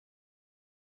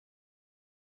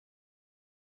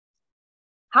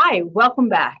Hi, welcome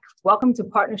back. Welcome to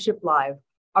Partnership Live,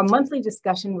 our monthly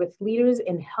discussion with leaders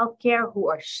in healthcare who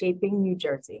are shaping New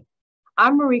Jersey.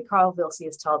 I'm Mariekarl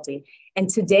Vilceus-Talty, and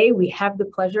today we have the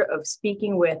pleasure of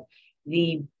speaking with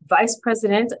the Vice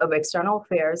President of External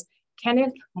Affairs,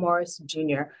 Kenneth Morris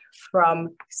Jr.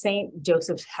 from St.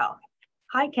 Joseph's Health.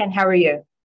 Hi, Ken, how are you?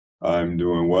 I'm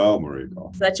doing well,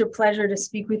 Mariekarl. Such a pleasure to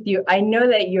speak with you. I know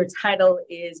that your title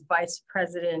is Vice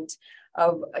President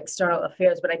of External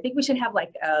Affairs, but I think we should have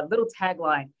like a little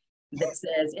tagline that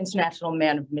says International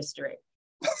Man of Mystery.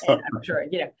 And I'm sure,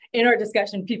 in our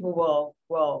discussion, people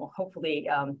will hopefully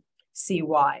see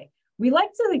why. We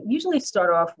like to usually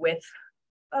start off with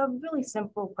a really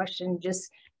simple question, just,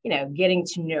 getting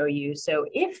to know you. So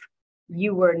if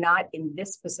you were not in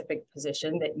this specific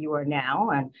position that you are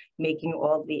now and making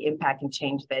all the impact and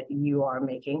change that you are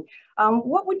making,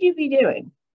 what would you be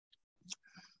doing?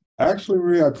 Actually,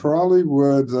 Marie, I probably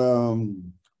would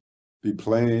be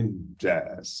playing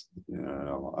jazz.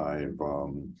 I've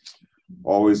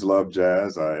always loved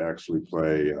jazz. I actually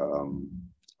play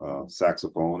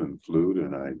saxophone and flute,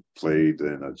 and I played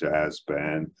in a jazz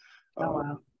band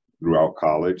throughout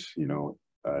college,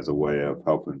 as a way of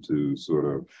helping to sort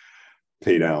of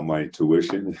pay down my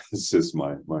tuition. It's just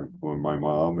my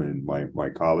mom and my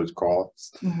college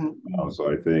costs. Mm-hmm.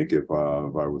 So I think if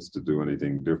I was to do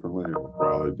anything differently, it would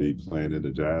probably be playing in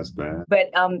a jazz band.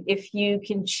 But if you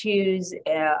can choose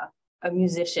a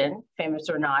musician, famous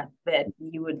or not, that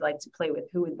you would like to play with,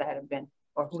 who would that have been,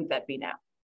 or who would that be now?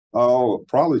 Oh,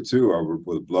 probably two. I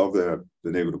would love to have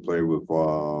been able to play with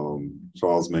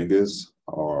Charles Mingus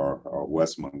or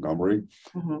Wes Montgomery.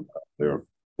 Mm-hmm. They're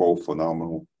both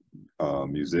phenomenal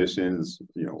musicians,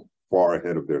 far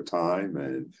ahead of their time,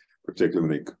 and particularly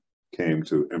when they came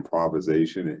to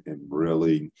improvisation and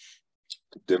really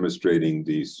demonstrating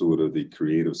the sort of the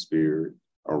creative spirit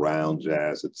around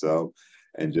jazz itself,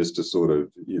 and just to sort of,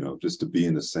 just to be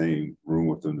in the same room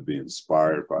with them, to be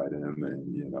inspired by them,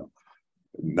 and,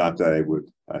 not that I would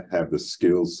have the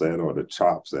skill set or the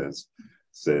chops, as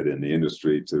said in the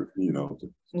industry, to,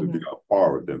 to Mm-hmm. be on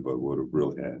par with them, but would have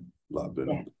really loved them.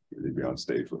 Yeah. Really be on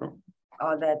stage with them.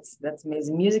 Oh, that's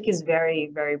amazing. Music is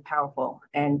very, very powerful.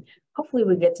 And hopefully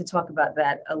we get to talk about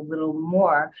that a little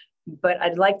more. But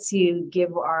I'd like to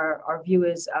give our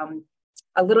viewers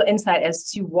a little insight as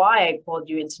to why I called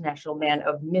you International Man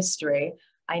of Mystery.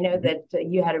 I know that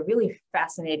you had a really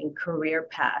fascinating career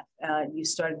path. You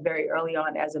started very early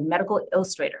on as a medical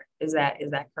illustrator. Is that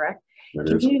correct?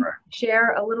 Can you correct.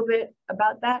 Share a little bit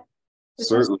about that?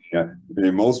 Certainly. Yeah. I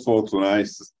mean, most folks, when I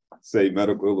say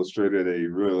medical illustrator, they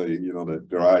really,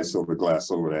 their eyes over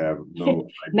glass over, they have no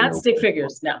not stick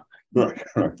figures, no.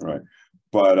 Right.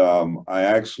 But I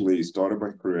actually started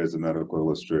my career as a medical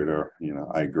illustrator.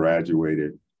 I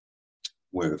graduated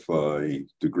with a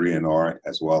degree in art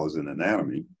as well as in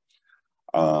anatomy.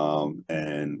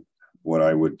 And what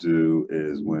I would do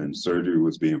is when surgery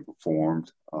was being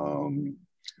performed,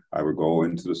 I would go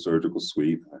into the surgical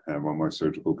suite, I have on my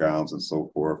surgical gowns and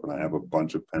so forth, and I have a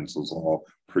bunch of pencils all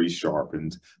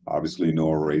pre-sharpened, obviously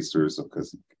no erasers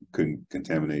because it couldn't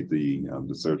contaminate the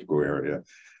surgical area.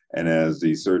 And as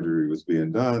the surgery was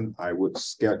being done, I would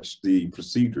sketch the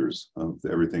procedures of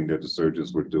everything that the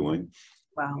surgeons were doing.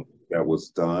 Wow. That was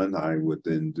done. I would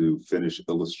then do finished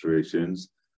illustrations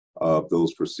of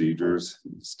those procedures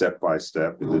step by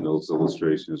step, and then those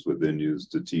illustrations were then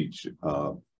used to teach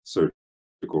surgeons,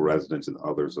 residents and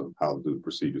others of how to do the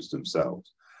procedures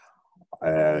themselves.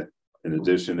 In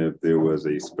addition, if there was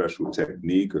a special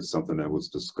technique or something that was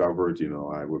discovered,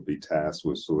 I would be tasked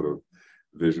with sort of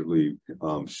visually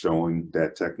showing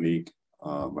that technique.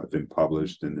 I've been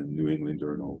published in the New England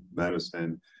Journal of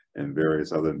Medicine and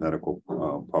various other medical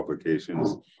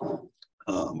publications.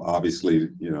 Obviously,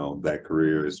 that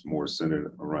career is more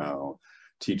centered around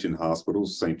teaching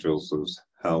hospitals. St. Joseph's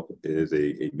Health is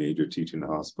a major teaching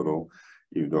hospital.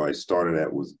 Even though I started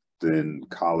at was then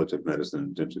College of Medicine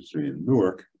and Dentistry in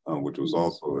Newark, which was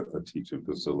also a teaching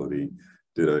facility.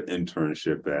 Did an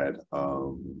internship at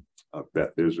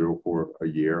Beth Israel for a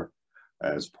year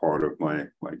as part of my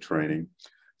training.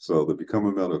 So to become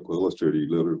a medical illustrator, you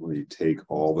literally take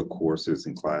all the courses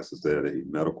and classes that a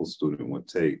medical student would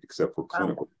take, except for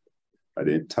clinical. I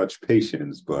didn't touch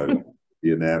patients, but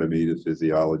the anatomy, the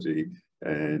physiology,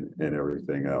 and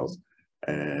everything else.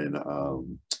 And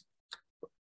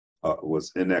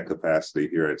was in that capacity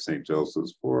here at St.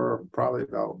 Joseph's for probably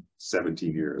about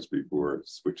 17 years before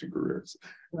switching careers.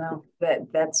 Wow,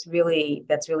 that's really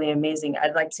amazing.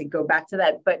 I'd like to go back to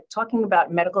that, but talking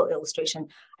about medical illustration,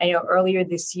 I know earlier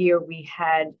this year we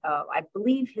had, I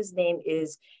believe his name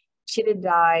is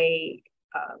Chididai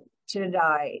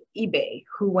eBay,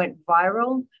 who went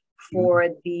viral for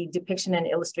the depiction and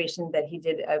illustration that he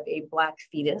did of a Black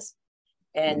fetus.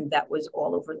 And that was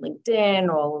all over LinkedIn,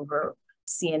 all over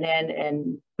CNN,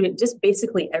 and just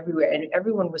basically everywhere. And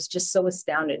everyone was just so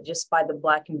astounded just by the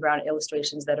Black and brown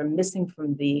illustrations that are missing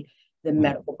from the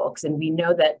medical books. And we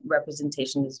know that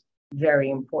representation is very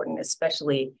important,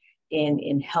 especially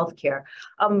in healthcare.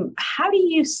 How do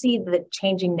you see the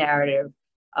changing narrative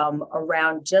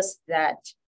around just that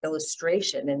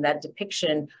illustration and that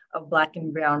depiction of Black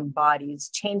and brown bodies,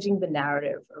 changing the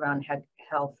narrative around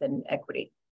health and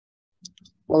equity?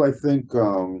 Well, I think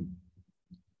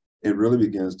it really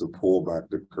begins to pull back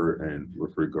the curtain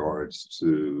with regards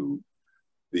to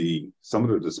some of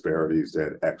the disparities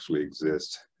that actually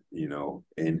exist,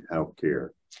 in healthcare.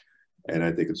 And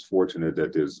I think it's fortunate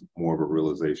that there's more of a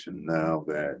realization now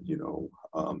that,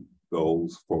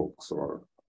 those folks or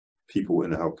people in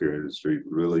the healthcare industry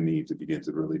really need to begin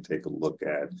to really take a look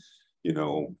at,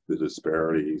 the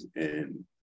disparities and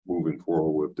moving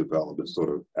forward with developing sort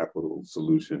of equitable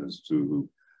solutions to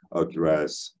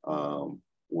address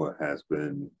what has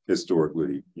been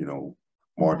historically,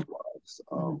 marginalized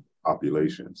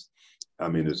populations. I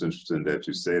mean, it's interesting that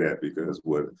you say that, because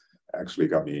what actually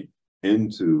got me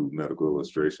into medical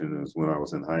illustration is when I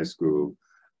was in high school,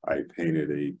 I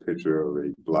painted a picture of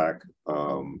a Black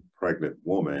pregnant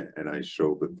woman, and I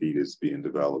showed the fetus being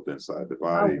developed inside the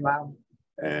body. Oh, wow.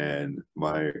 And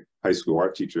my high school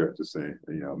art teacher had to say,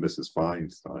 Mrs.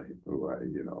 Feinstein, who I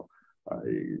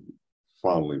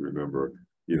fondly remember,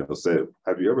 said,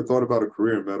 "Have you ever thought about a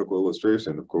career in medical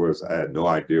illustration?" Of course, I had no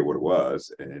idea what it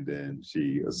was. And then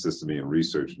she assisted me in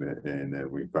researching it. And then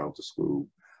we found the school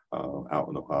out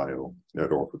in Ohio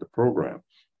that offered the program.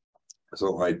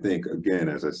 So I think, again,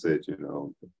 as I said,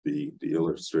 the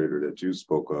illustrator that you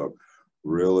spoke of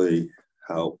really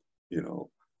helped,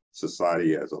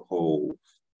 society as a whole,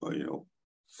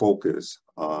 focus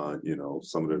on,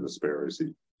 some of the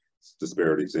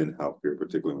disparities in healthcare,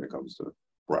 particularly when it comes to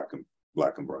Black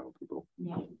and brown people.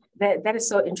 Yeah, that is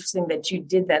so interesting that you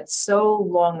did that so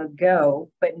long ago,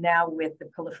 but now with the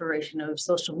proliferation of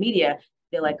social media,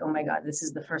 they're like, oh my God, this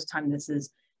is the first time this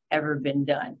has ever been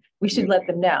done. We should let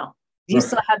them know. Do you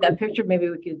still have that picture? Maybe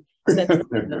we could send it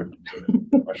to them.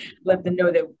 Let them know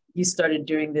that you started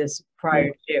doing this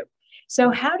prior to. So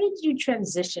how did you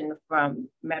transition from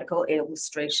medical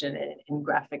illustration and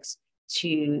graphics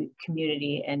to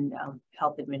community and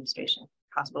health administration,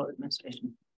 hospital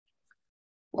administration?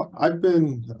 Well, I've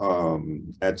been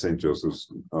at St.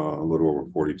 Joseph's a little over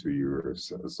 42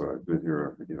 years, so I've been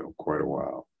here, quite a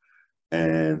while.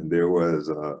 And there was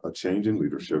a change in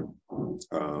leadership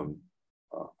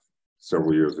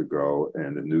several years ago,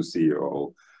 and the new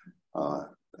CEO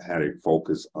had a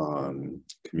focus on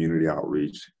community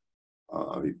outreach.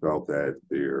 He felt that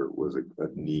there was a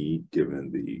need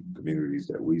given the communities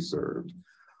that we served.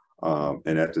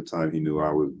 And at the time, he knew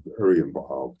I was very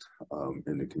involved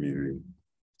in the community.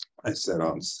 I sat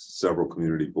on several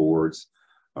community boards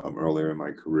earlier in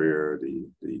my career, the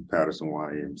Paterson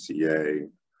YMCA,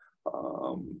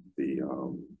 the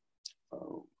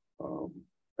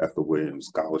Ethel Williams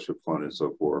Scholarship Fund, and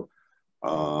so forth.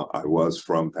 I was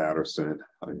from Paterson,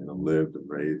 lived and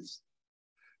raised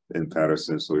in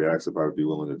Paterson, so he asked if I would be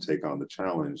willing to take on the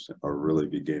challenge of really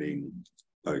beginning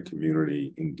a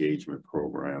community engagement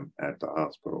program at the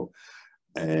hospital.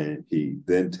 And he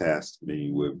then tasked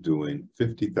me with doing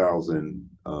 50,000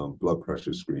 blood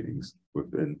pressure screenings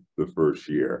within the first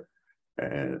year.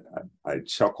 And I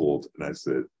chuckled and I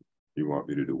said, "You want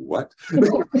me to do what?"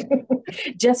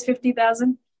 Just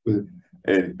 50,000? And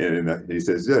he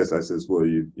says, "Yes." I says, "Well,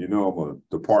 I'm a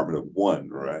department of one,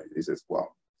 right?" He says,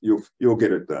 "Well, you'll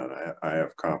get it done. I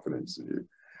have confidence in you."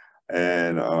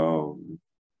 And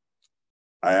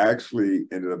I actually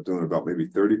ended up doing about maybe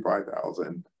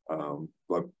 35,000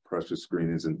 blood pressure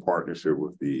screenings in partnership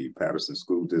with the Paterson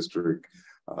School District,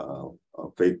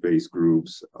 faith-based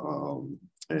groups,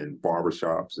 and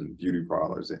barbershops and beauty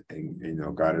parlors,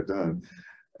 and got it done.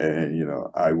 And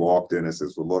I walked in and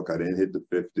says, "Well, look, I didn't hit the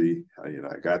 50.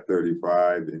 I got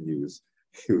 35." And he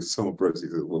was so impressed. He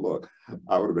says, "Well, look,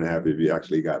 I would have been happy if you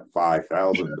actually got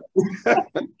 5,000."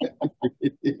 He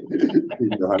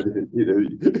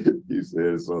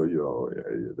said, so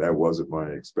that wasn't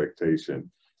my expectation.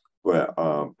 But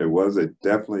it was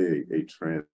definitely a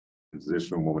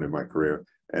transitional moment in my career.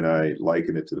 And I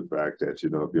liken it to the fact that,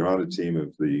 if you're on a team,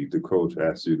 if the coach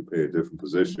asks you to play a different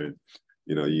position,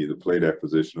 you either play that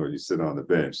position or you sit on the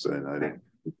bench. And I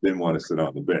didn't want to sit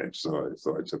on the bench. So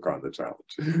I took on the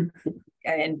challenge.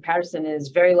 And Paterson is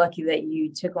very lucky that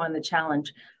you took on the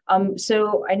challenge.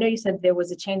 So I know you said there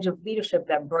was a change of leadership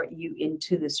that brought you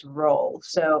into this role.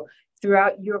 So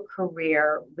throughout your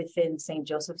career within St.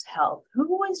 Joseph's Health, who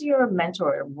was your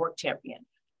mentor or work champion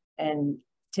and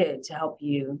to help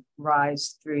you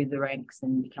rise through the ranks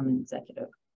and become an executive?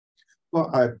 Well,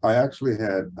 I actually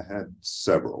had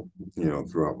several,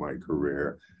 throughout my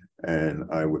career, and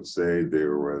I would say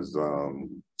there was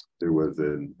an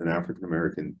African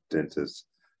American dentist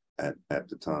at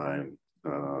the time,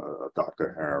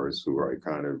 Dr. Harris, who I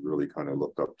really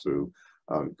looked up to,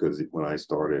 because when I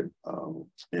started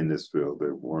in this field,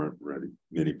 there weren't really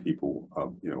many people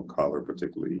of color,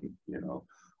 particularly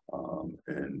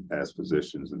and as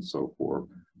physicians and so forth.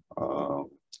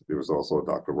 There was also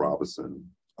Dr. Robinson,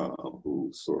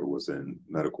 who sort of was in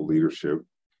medical leadership,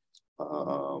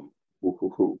 who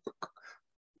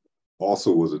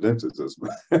also was a dentist, as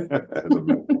a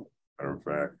matter of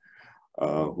fact,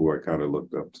 who I kind of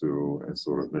looked up to and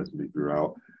sort of mentored me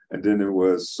throughout. And then there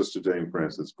was Sister Jane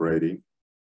Frances Brady,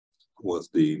 who was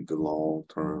the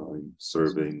long-term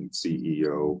serving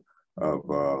CEO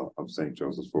of St.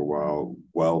 Joseph's for a while,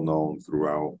 well known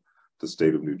throughout the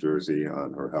state of New Jersey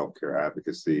on her healthcare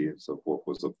advocacy and so forth,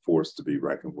 was a force to be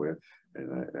reckoned with.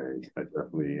 And I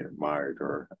definitely admired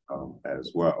her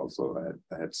as well. So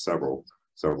I had several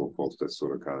folks that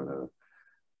sort of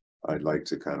I'd like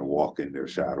to kind of walk in their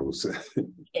shadows.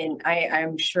 And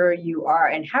I'm sure you are.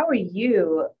 And how are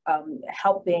you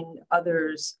helping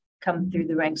others come through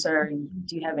the ranks? Or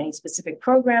do you have any specific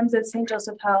programs at St.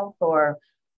 Joseph Health, or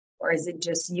is it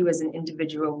just you as an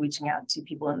individual reaching out to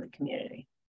people in the community?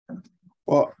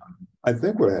 Well, I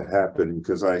think what had happened,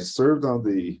 because I served on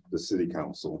the city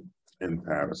council in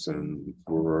Paterson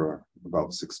for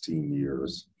about 16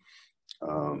 years,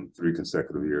 3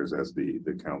 consecutive years as the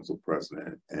council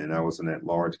president. And I was an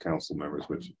at-large council member,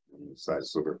 which decided to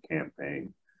sort of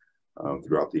campaign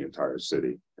throughout the entire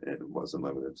city, and it wasn't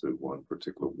limited to one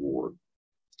particular ward.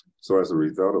 So as a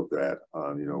result of that,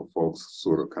 folks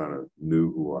sort of kind of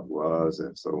knew who I was.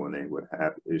 And so when they would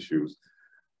have issues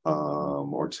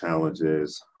or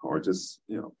challenges or just,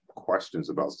 questions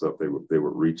about stuff, they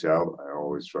would reach out. I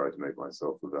always tried to make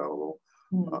myself available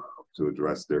to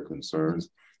address their concerns.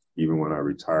 Even when I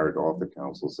retired off the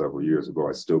council several years ago,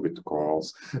 I still get the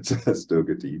calls, I still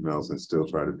get the emails, and still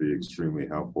try to be extremely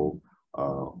helpful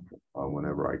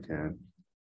whenever I can.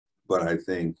 But I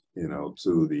think,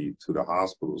 to the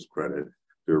hospital's credit,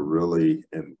 they're really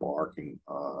embarking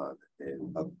on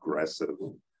an aggressive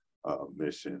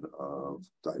mission of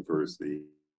diversity,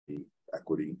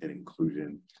 equity, and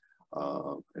inclusion.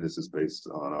 And this is based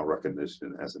on our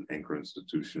recognition as an anchor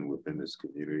institution within this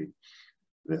community.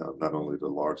 Not only the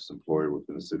largest employer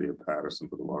within the city of Paterson,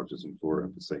 but the largest employer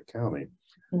in Passaic County.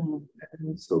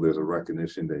 And so there's a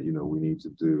recognition that, we need to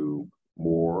do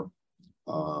more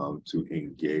to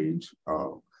engage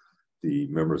the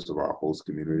members of our host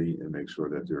community and make sure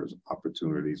that there's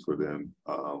opportunities for them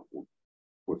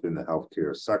within the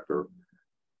healthcare sector,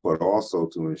 but also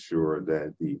to ensure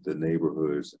that the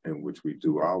neighborhoods in which we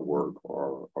do our work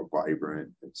are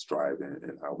vibrant and thriving,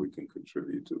 and how we can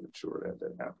contribute to ensure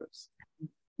that happens.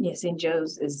 Yeah, St.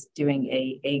 Joe's is doing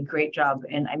a great job.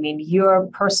 And I mean, your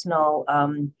personal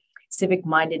civic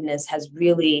mindedness has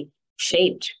really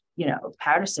shaped,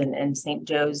 Paterson and St.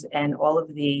 Joe's and all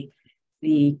of the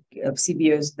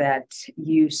CBOs that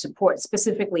you support,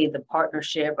 specifically the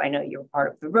partnership. I know you're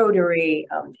part of the Rotary,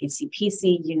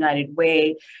 ACPC, United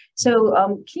Way. So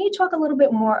can you talk a little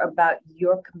bit more about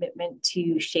your commitment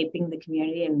to shaping the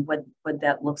community and what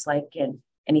that looks like, and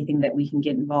anything that we can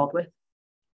get involved with?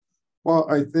 Well,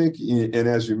 I think, and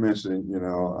as you mentioned,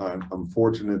 I'm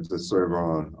fortunate to serve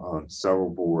on several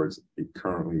boards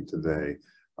currently today.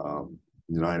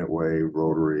 United Way,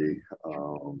 Rotary.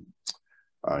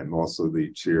 I'm also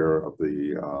the chair of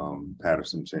the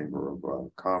Paterson Chamber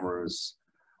of Commerce.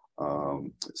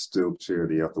 Still chair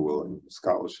the Ethel Williams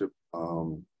Scholarship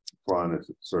Fund,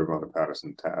 serve on the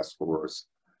Paterson Task Force.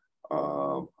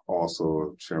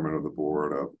 Also chairman of the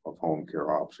board of Home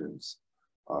Care Options.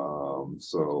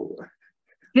 So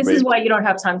this is why you don't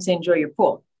have time to enjoy your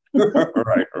pool.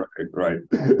 Right.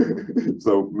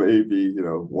 So maybe,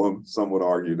 some would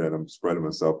argue that I'm spreading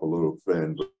myself a little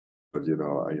thin, but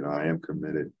I am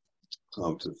committed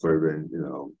to serving,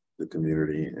 the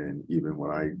community, and even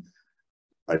when I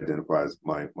identify as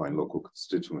my local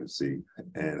constituency.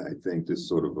 And I think this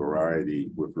sort of variety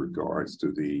with regards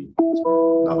to the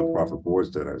nonprofit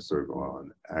boards that I serve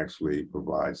on actually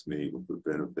provides me with the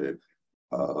benefit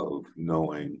of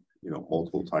knowing,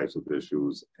 multiple types of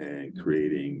issues and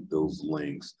creating those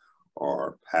links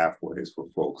or pathways for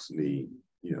folks need,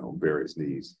 various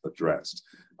needs addressed.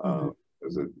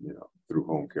 as a, through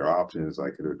home care options, I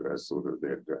could address sort of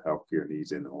their healthcare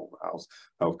needs in the home house,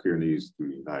 healthcare needs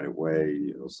through United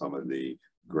Way, some of the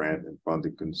grant and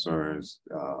funding concerns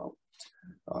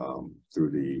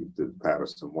through the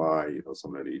Paterson Y,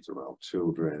 some of the needs around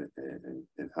children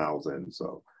and housing.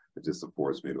 So it just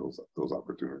affords me those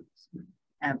opportunities.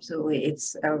 Absolutely.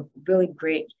 It's really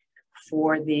great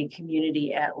for the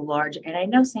community at large. And I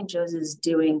know St.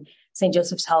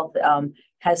 Joseph's Health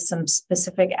has some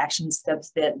specific action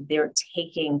steps that they're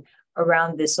taking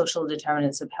around the social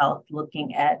determinants of health,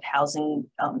 looking at housing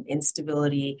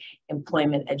instability,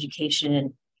 employment, education,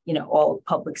 and all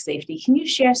public safety. Can you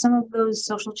share some of those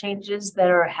social changes that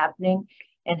are happening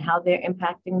and how they're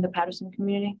impacting the Paterson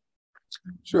community?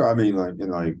 Sure. I mean,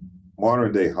 like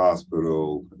modern day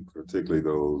hospital, particularly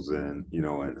those in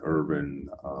urban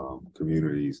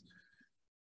communities,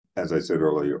 as I said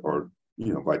earlier, are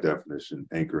by definition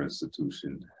anchor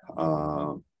institution.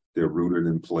 They're rooted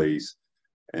in place,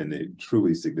 and they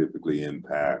truly significantly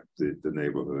impact the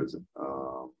neighborhoods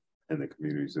and the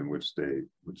communities in which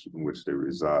they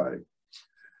reside.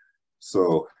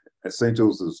 So at St.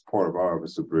 Joseph's, part of our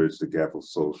efforts to bridge the gap of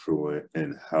social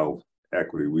and health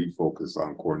equity, we focus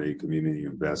on coordinating community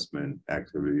investment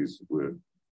activities with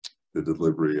the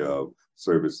delivery of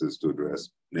services to address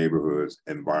neighborhoods,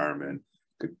 environment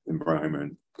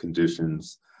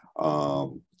conditions,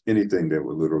 anything that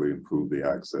would literally improve the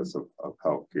access of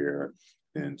healthcare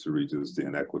and to reduce the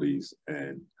inequities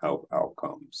and health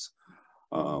outcomes.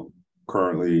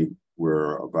 Currently,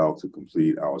 we're about to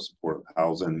complete our supportive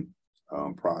housing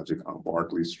project on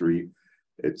Barclay Street.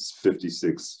 It's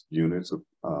 56 units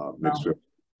of mixture of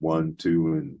 1,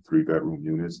 2, and 3 bedroom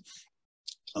units.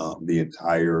 The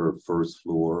entire first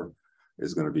floor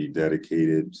is going to be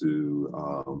dedicated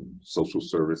to social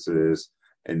services,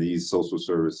 and these social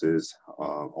services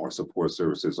or support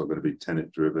services are going to be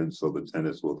tenant driven. So the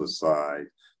tenants will decide,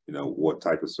 what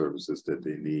type of services that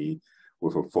they need,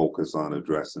 with a focus on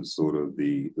addressing sort of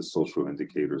the social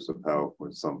indicators of health,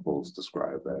 what some folks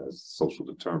describe as social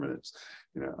determinants.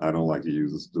 I don't like to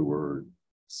use the word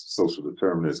social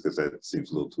determinants because that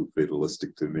seems a little too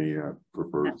fatalistic to me. I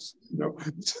prefer,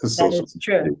 social. That is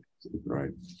true. Right.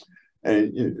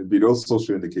 And it'd be those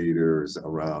social indicators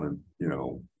around,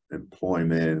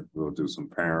 employment. We'll do some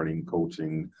parenting,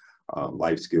 coaching,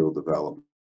 life skill development,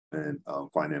 and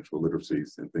financial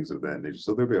literacies and things of that nature.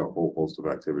 So there'll be a whole host of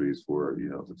activities for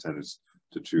the tenants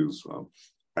to choose from.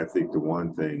 I think the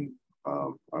one thing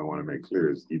I want to make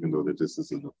clear is, even though that this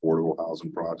is an affordable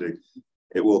housing project,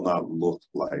 it will not look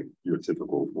like your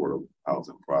typical affordable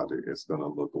housing project. It's going to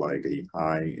look like a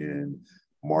high-end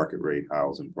market rate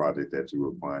housing project that you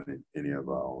will find in any of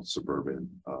our suburban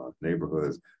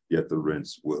neighborhoods, yet the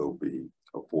rents will be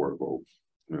affordable.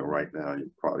 Right now, you're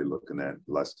probably looking at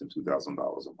less than $2,000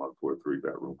 a month for a 3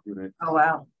 bedroom unit. Oh,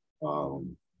 wow.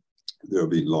 There'll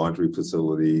be laundry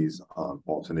facilities on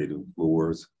alternating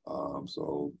floors,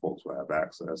 so folks will have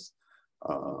access,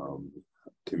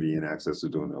 convenient access to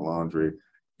doing their laundry.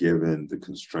 Given the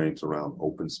constraints around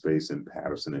open space in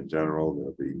Paterson in general,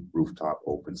 there'll be rooftop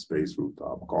open space,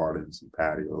 rooftop gardens and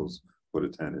patios for the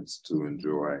tenants to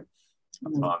enjoy.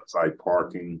 On-site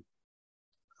parking,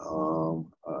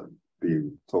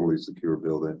 be totally secure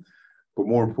building. But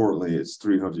more importantly, it's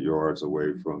 300 yards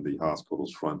away from the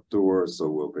hospital's front door. So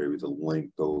we'll be able to link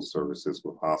those services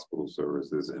with hospital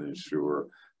services and ensure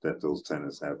that those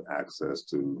tenants have access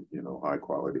to, high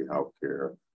quality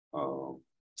healthcare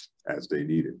as they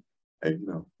need it.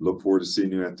 And, look forward to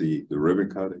seeing you at the ribbon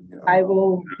cutting. I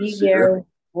will be there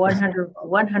 100%.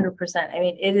 I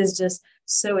mean, it is just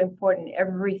so important.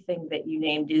 Everything that you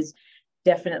named is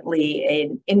definitely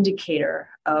an indicator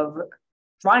of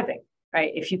thriving,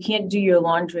 right? If you can't do your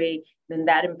laundry, then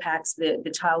that impacts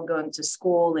the child going to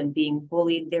school and being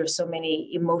bullied. There's so many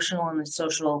emotional and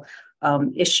social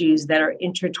issues that are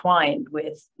intertwined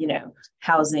with,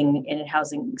 housing and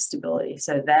housing stability.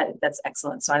 So that's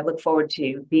excellent. So I look forward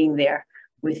to being there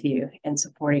with you and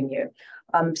supporting you.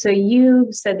 So you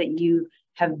said that you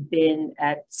have been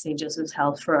at St. Joseph's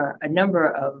Health for a number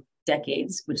of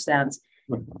decades, which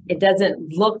it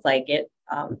doesn't look like it.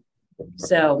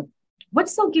 So what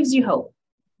still gives you hope?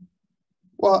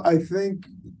 Well, I think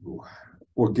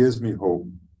what gives me hope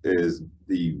is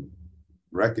the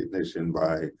recognition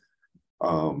by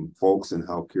folks in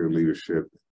healthcare leadership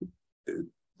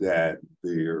that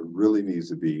there really needs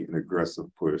to be an aggressive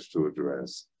push to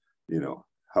address,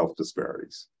 health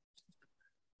disparities,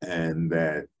 and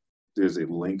that there's a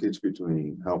linkage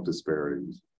between health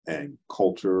disparities and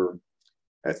culture,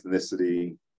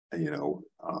 ethnicity,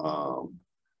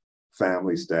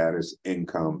 family status,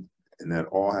 income, and that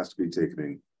all has to be taken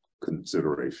in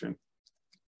consideration.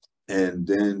 And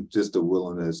then just a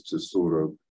willingness to sort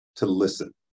of to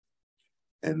listen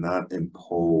and not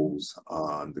impose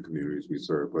on the communities we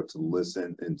serve, but to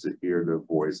listen and to hear their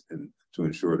voice and to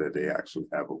ensure that they actually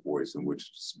have a voice in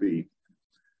which to speak,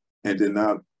 and then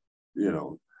not,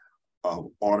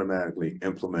 automatically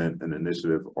implement an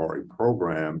initiative or a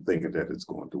program thinking that it's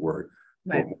going to work.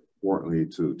 Right. But more importantly,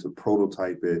 to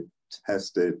prototype it,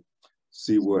 test it,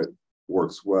 see what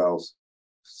works well,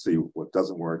 see what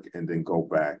doesn't work, and then go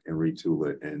back and retool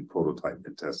it and prototype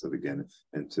and test it again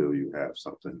until you have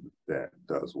something that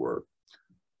does work.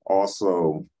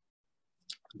 Also,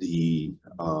 the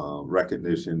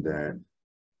recognition that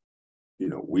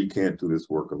we can't do this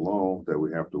work alone, that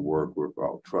we have to work with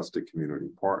our trusted community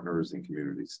partners and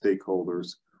community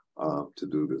stakeholders to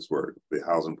do this work. The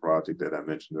housing project that I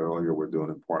mentioned earlier, we're doing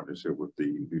in partnership with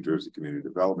the New Jersey Community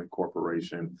Development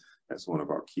Corporation. That's one of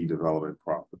our key development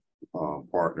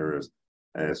partners,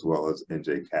 as well as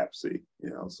NJCAPC.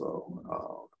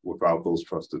 So without those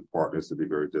trusted partners, it'd be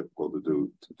very difficult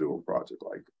to do a project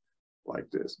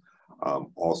like this.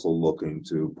 Also looking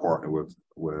to partner with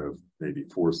maybe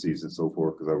Four Seasons and so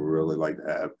forth, because I would really like to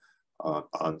have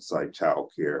on-site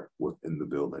childcare within the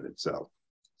building itself.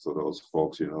 So those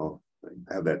folks, they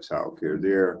have that childcare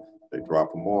there, they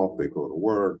drop them off, they go to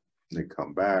work, they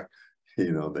come back,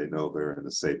 they know they're in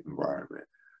a safe environment.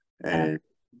 And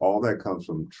all that comes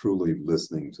from truly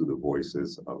listening to the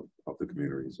voices of the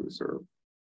communities we serve.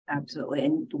 Absolutely.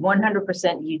 And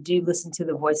 100% you do listen to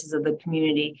the voices of the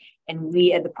community. And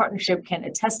we at the partnership can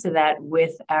attest to that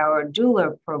with our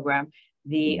doula program,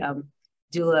 the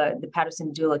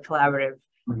Paterson Doula Collaborative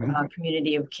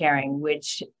Community of Caring,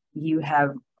 which you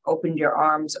have opened your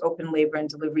arms, open labor and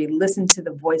delivery, listen to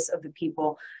the voice of the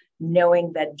people,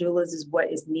 knowing that doulas is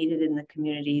what is needed in the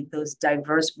community, those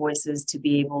diverse voices to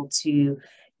be able to,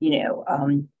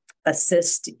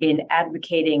 assist in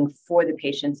advocating for the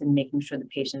patients and making sure the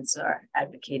patients are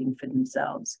advocating for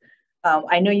themselves.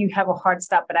 I know you have a hard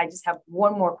stop, but I just have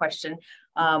one more question.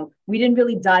 We didn't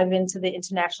really dive into the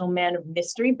International Man of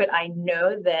Mystery, but I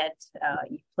know that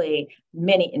you play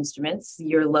many instruments,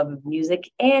 your love of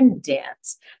music and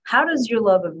dance. How does your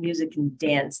love of music and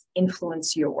dance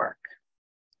influence your work?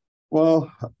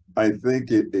 Well, I think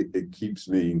it keeps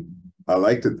me, I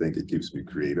like to think it keeps me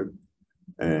creative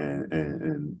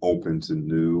and open to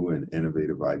new and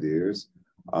innovative ideas.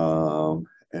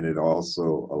 And it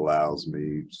also allows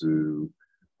me to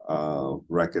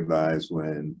recognize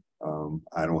when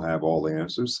I don't have all the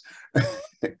answers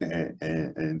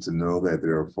and to know that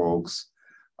there are folks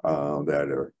that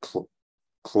are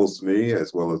close to me,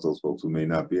 as well as those folks who may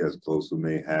not be as close, who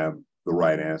may have the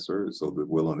right answer. So the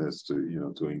willingness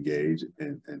to, to engage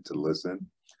and to listen.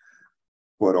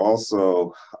 But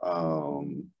also,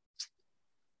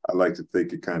 I like to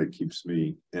think it kind of keeps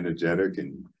me energetic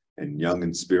and young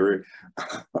in spirit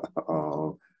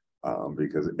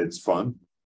because it's fun.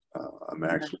 I'm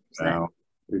actually 100%. Now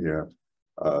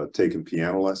taking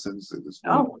piano lessons. It's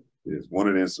one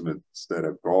of the instruments that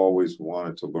I've always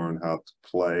wanted to learn how to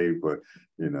play, but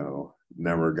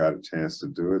never got a chance to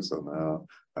do it. So now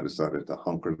I decided to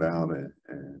hunker down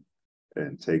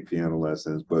and take piano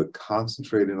lessons, but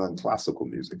concentrating on classical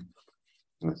music.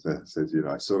 I said,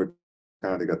 I sort of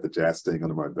kind of got the jazz thing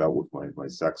under my belt with my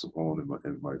saxophone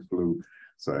and my flute.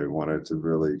 So I wanted to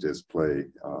really just play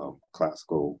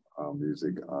classical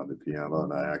music on the piano.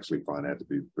 And I actually find that to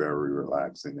be very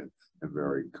relaxing and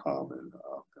very calming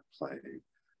playing.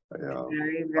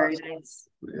 Very, very nice.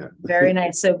 Yeah. Very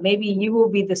nice. So maybe you will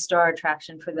be the star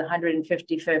attraction for the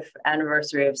 155th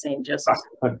anniversary of St. Joseph.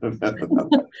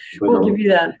 We'll give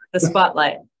you the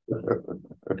spotlight.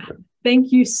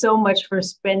 Thank you so much for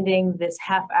spending this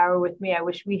half hour with me. I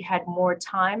wish we had more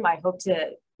time. I hope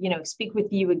to, speak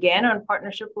with you again on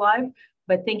Partnership Live.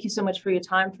 But thank you so much for your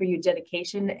time, for your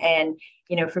dedication, and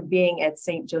for being at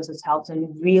St. Joseph's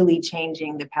and really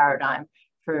changing the paradigm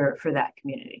for that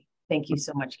community. Thank you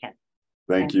so much, Ken.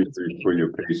 Thank you for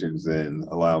your patience and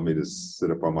allow me to sit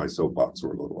up on my soapbox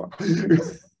for a little while.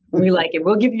 We like it.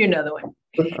 We'll give you another one.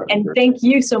 And thank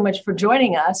you so much for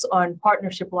joining us on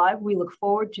Partnership Live. We look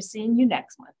forward to seeing you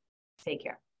next month. Take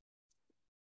care.